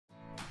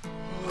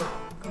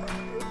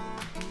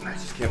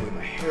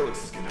hair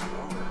looks skin out.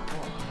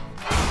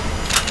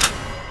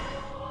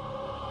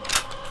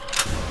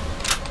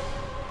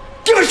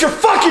 Give us your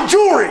fucking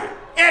jewelry!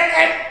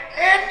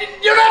 And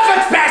your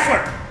Netflix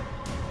password!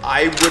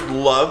 I would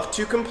love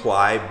to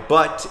comply,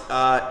 but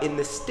in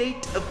the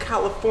state of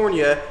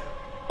California,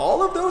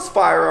 all of those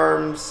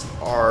firearms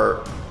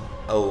are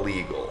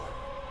illegal.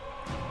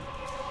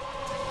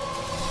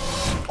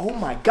 Oh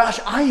my gosh,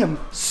 I am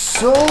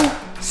so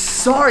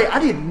sorry. I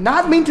did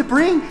not mean to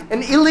bring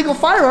an illegal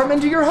firearm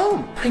into your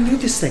home. I knew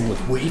this thing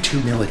looked way too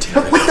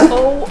military.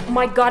 Oh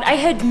my god, I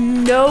had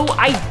no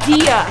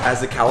idea.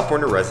 As a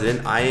California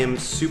resident, I am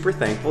super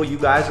thankful you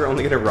guys are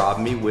only gonna rob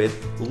me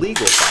with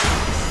legal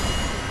firearms.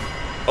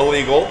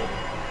 Illegal.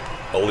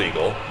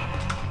 Illegal.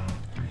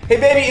 Hey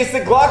baby, is the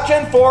Glock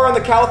Gen 4 on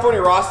the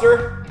California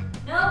roster?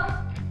 No.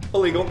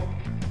 Illegal.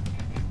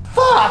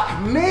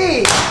 Fuck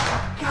me!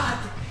 God,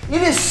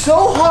 it is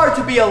so hard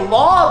to be a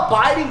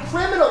law-abiding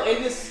criminal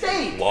in this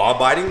state.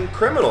 Law-abiding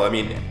criminal. I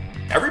mean,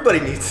 everybody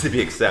needs to be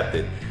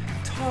accepted.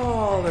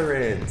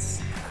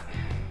 Tolerance.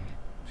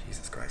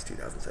 Jesus Christ,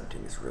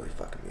 2017 is really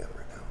fucking me up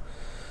right now.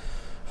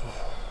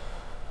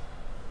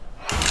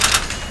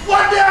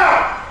 What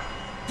now?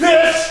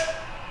 Bitch!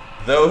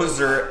 Those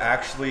are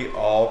actually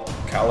all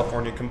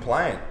California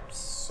compliant.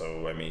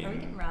 So, I mean... Are we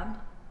getting robbed?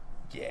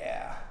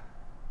 Yeah.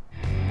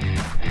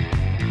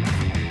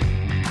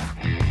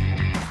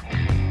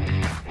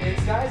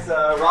 Thanks, guys.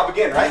 Rob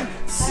again, right?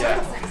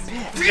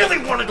 Yeah. Really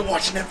wanted to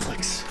watch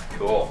Netflix.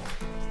 Cool.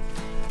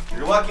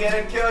 You're lucky I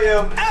didn't kill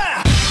you. Ah!